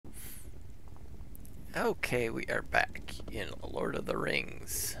Okay, we are back in Lord of the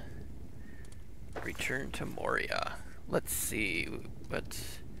Rings. Return to Moria. Let's see, what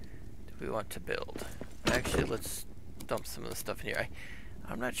do we want to build? Actually, let's dump some of the stuff in here.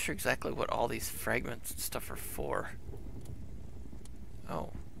 I'm not sure exactly what all these fragments and stuff are for. Oh,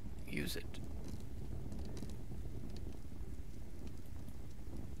 use it.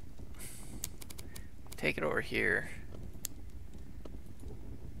 Take it over here.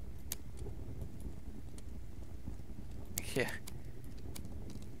 Yeah.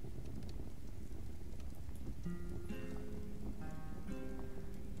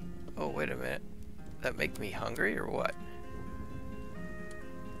 Oh, wait a minute. That make me hungry or what?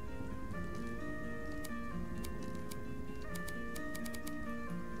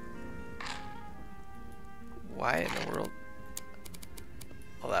 Why in the world?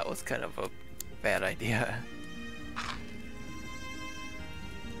 Well, that was kind of a bad idea.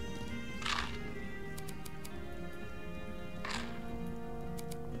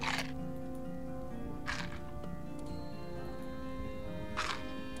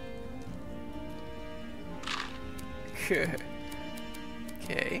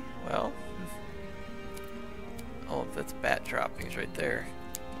 Okay, well. Oh, that's bat droppings right there.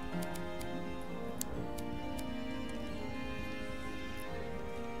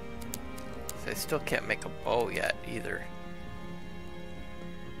 So I still can't make a bow yet either.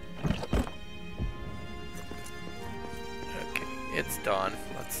 Okay, it's dawn.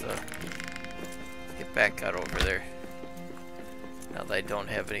 Let's get back out over there. Now that I don't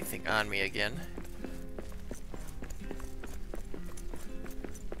have anything on me again.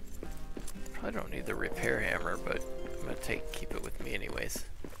 Probably don't need the repair hammer, but I'm gonna keep it with me anyways.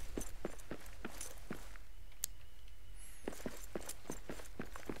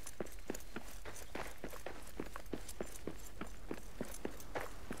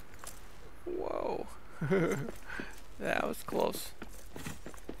 Whoa. That was close.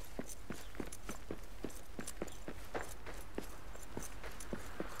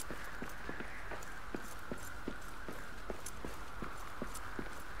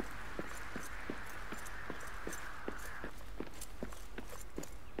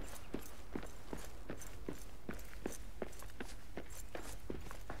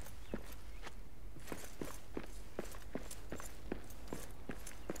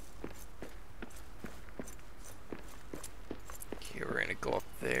 Okay, we're gonna go up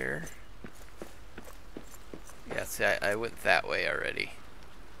there. Yeah, see, I went that way already.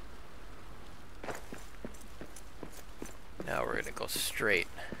 Now we're gonna go straight.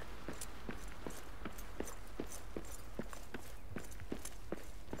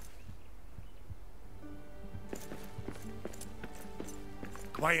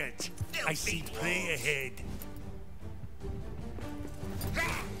 Quiet. I see prey ahead.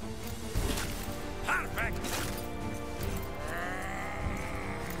 Perfect.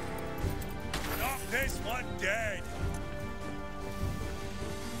 Knock this one dead.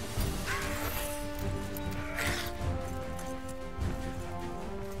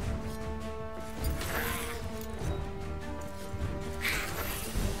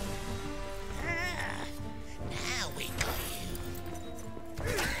 Now we got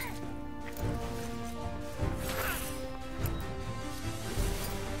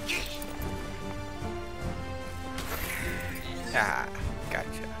you. Ah, gotcha.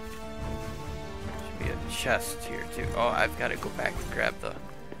 Should be a chest here too. Oh, I've got to go back and grab the...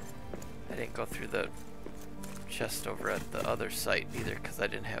 I didn't go through the chest over at the other site either because I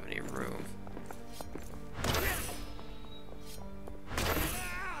didn't have any room.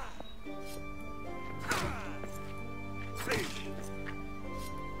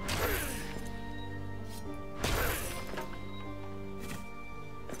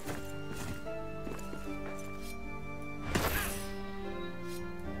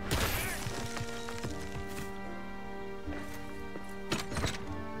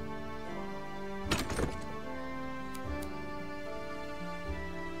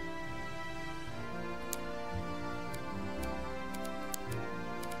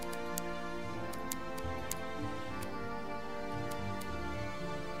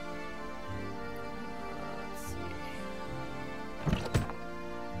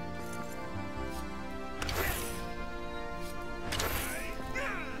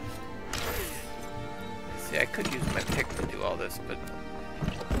 See, I could use my pick to do all this, but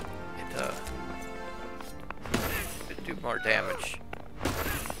it'd do more damage.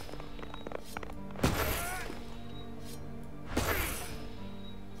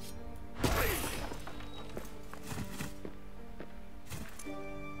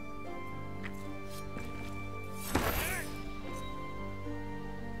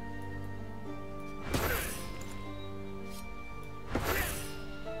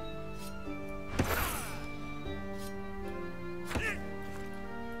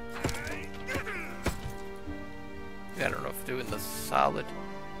 solid,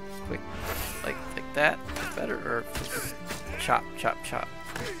 quick, like that. Better, or just chop, chop, chop.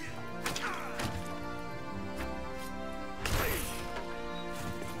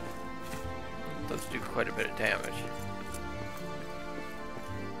 Those do quite a bit of damage.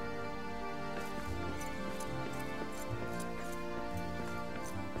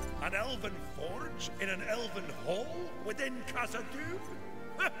 An elven forge in an elven hole within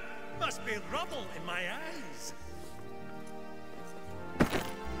Khazad-dûm? Must be rubble in my eyes.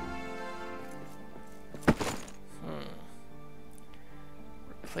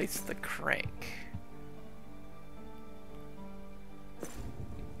 Replace the crank.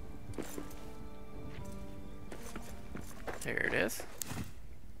 There it is.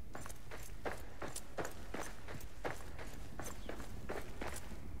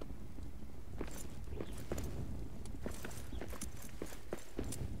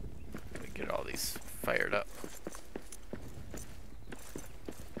 Let me get all these fired up.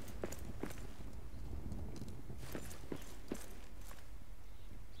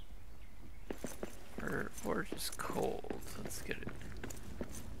 Or just cold. Let's get it.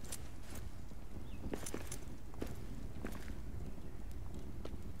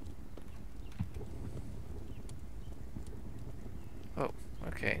 Oh,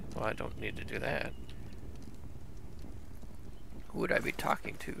 okay. Well, I don't need to do that. Who would I be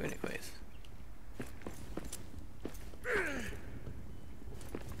talking to anyways?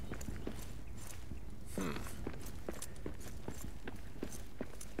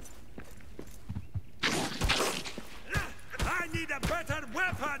 I need a better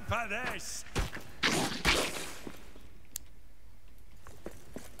weapon for this.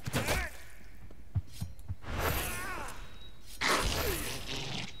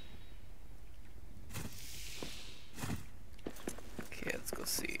 Okay, let's go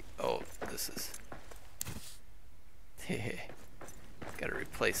see. Oh, this is... Gotta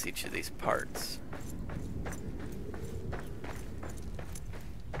replace each of these parts.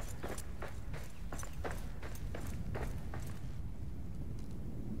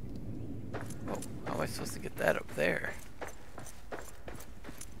 Oh, how am I supposed to get that up there?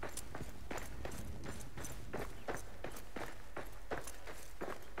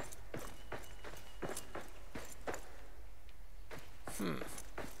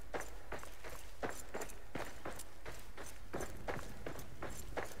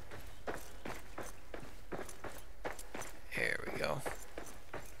 There we go.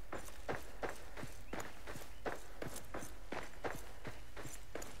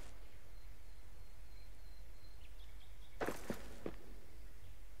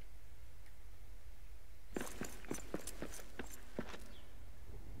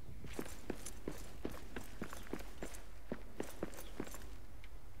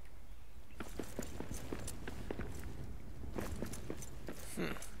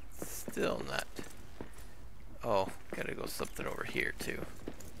 Still not. Oh, gotta go something over here too.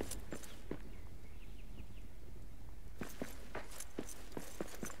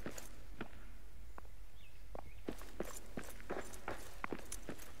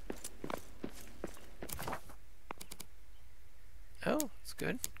 Oh, that's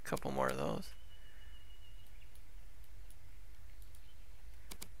good. A couple more of those.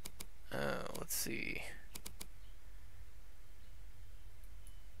 Let's see.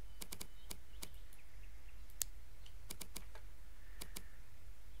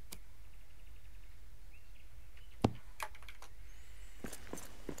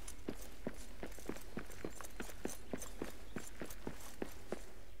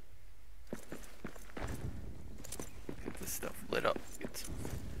 Get this stuff lit up. Get some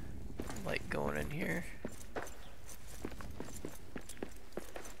light going in here.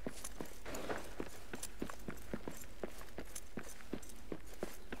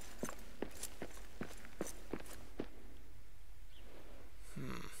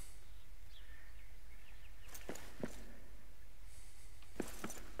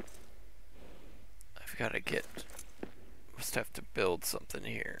 I've got to get... Must have to build something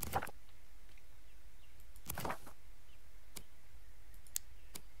here.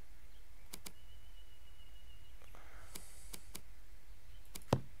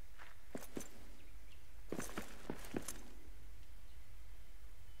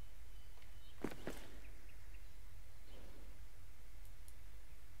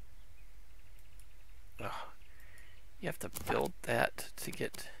 Oh, you have to build that to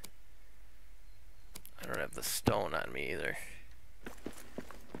get... I don't have the stone on me either.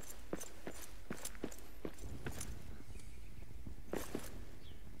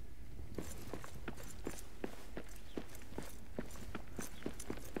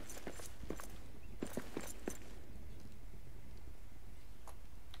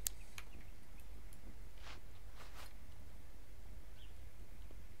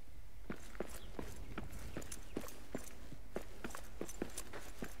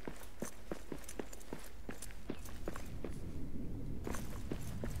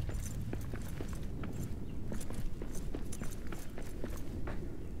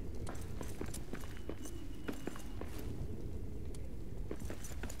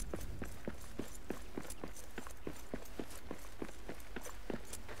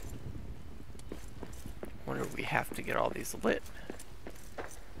 wonder if we have to get all these lit.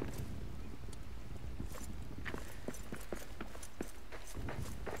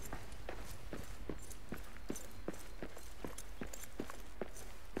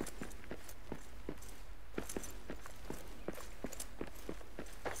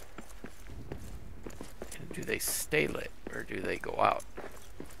 And do they stay lit or do they go out?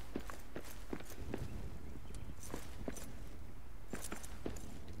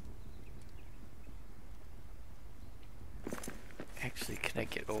 Actually, can I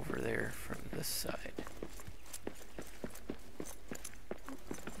get over there from this side?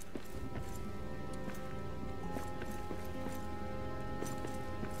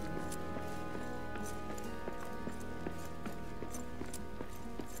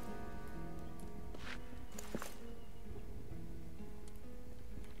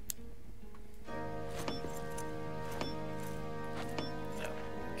 No.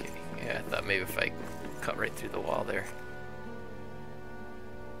 Okay. Yeah, I thought maybe if I cut right through the wall there.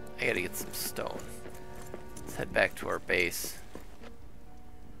 I gotta get some stone. Let's head back to our base.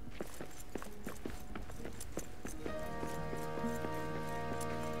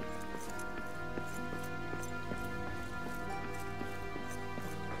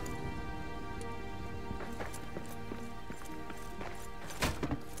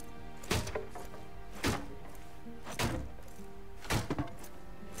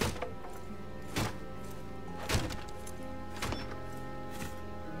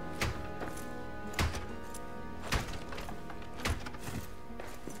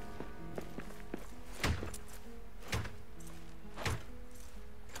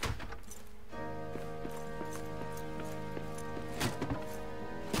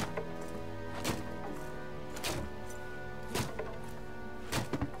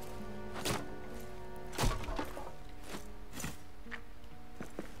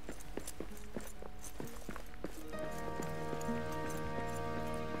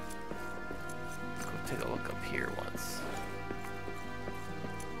 Take a look up here once.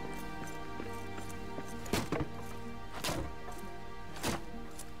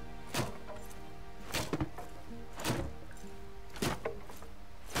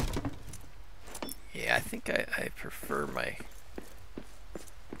 Yeah, I think I prefer my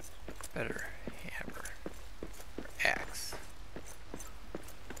better hammer or axe.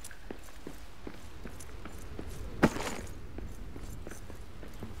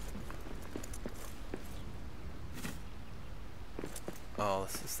 Oh,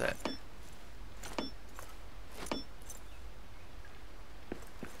 this is that. I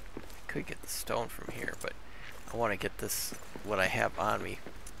could get the stone from here, but I want to get this, what I have on me,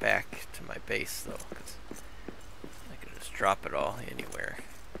 back to my base though, because I can just drop it all anywhere.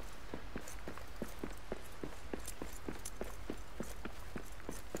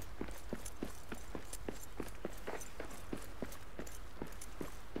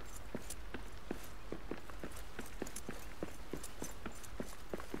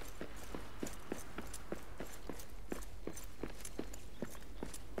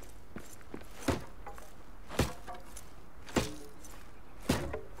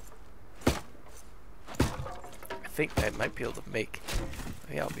 I think I might be able to make,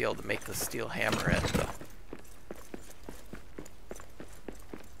 maybe I'll be able to make the steel hammer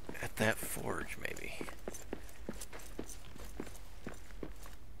at that forge maybe.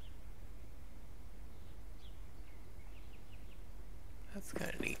 That's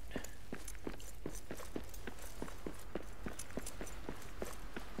kind of neat.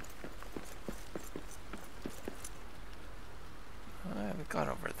 I haven't gone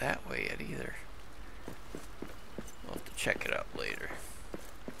over that way yet either. We'll have to check it out later.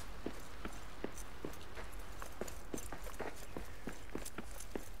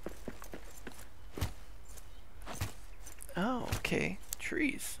 Oh, okay.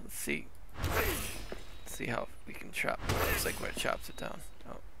 Trees. Let's see. Let's see how we can chop. Looks like when it chops it down.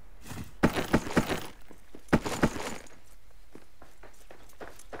 Oh.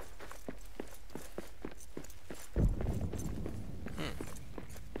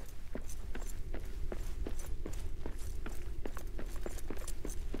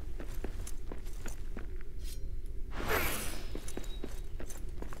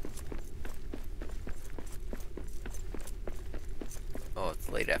 Oh, it's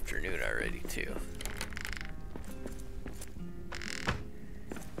late afternoon already, too.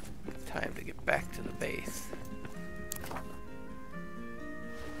 Time to get back to the base.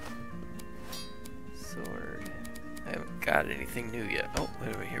 Sword. I haven't got anything new yet. Oh,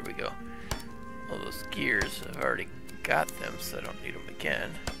 wait a minute, here we go. All those gears, I've already got them, so I don't need them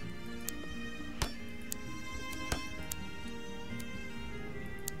again.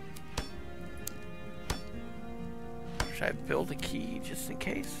 Should I build a key just in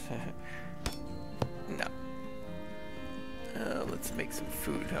case? No. Let's make some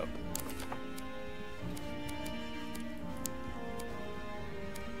food. Oh.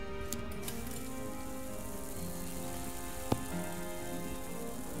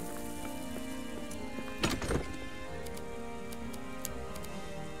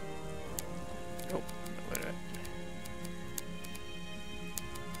 Oh, wait a minute.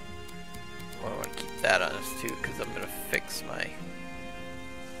 Well, I want to keep that on us too, because I'm gonna fix my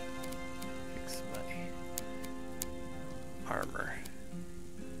armor.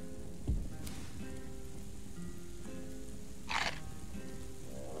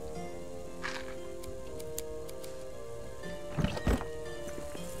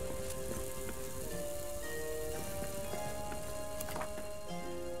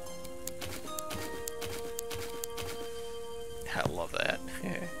 I love that.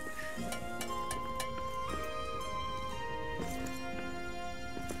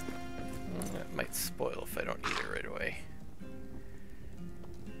 That might spoil if I don't eat it right away.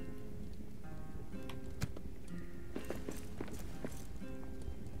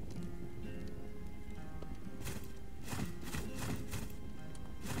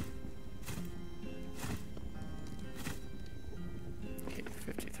 Okay,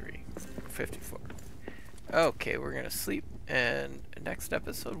 53, 54. Okay, we're gonna sleep, and next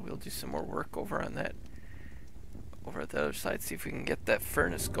episode we'll do some more work over on that, over at the other side, see if we can get that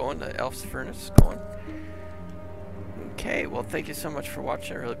furnace going, the elf's furnace going. Okay, well, thank you so much for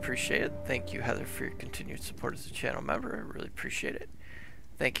watching. I really appreciate it. Thank you, Heather, for your continued support as a channel member. I really appreciate it.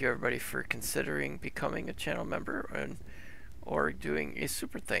 Thank you, everybody, for considering becoming a channel member or doing a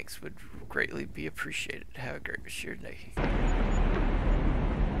super thanks. Would greatly be appreciated. Have a great rest of your day.